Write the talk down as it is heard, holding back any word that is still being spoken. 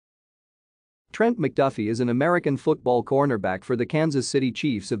Trent McDuffie is an American football cornerback for the Kansas City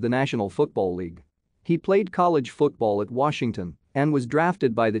Chiefs of the National Football League. He played college football at Washington and was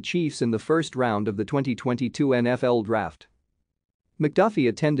drafted by the Chiefs in the first round of the 2022 NFL Draft. McDuffie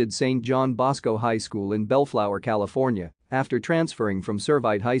attended St. John Bosco High School in Bellflower, California, after transferring from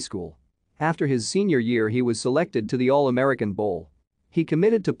Servite High School. After his senior year, he was selected to the All-American Bowl. He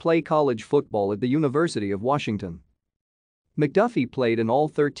committed to play college football at the University of Washington. McDuffie played in all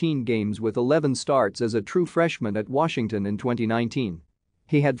 13 games with 11 starts as a true freshman at Washington in 2019.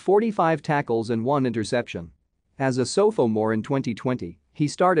 He had 45 tackles and 1 interception. As a sophomore in 2020, he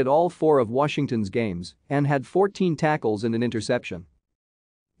started all 4 of Washington's games and had 14 tackles and an interception.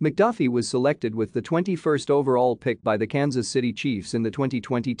 McDuffie was selected with the 21st overall pick by the Kansas City Chiefs in the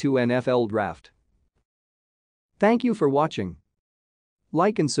 2022 NFL Draft. Thank you for watching.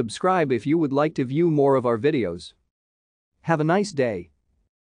 Like and subscribe if you would like to view more of our videos. Have a nice day.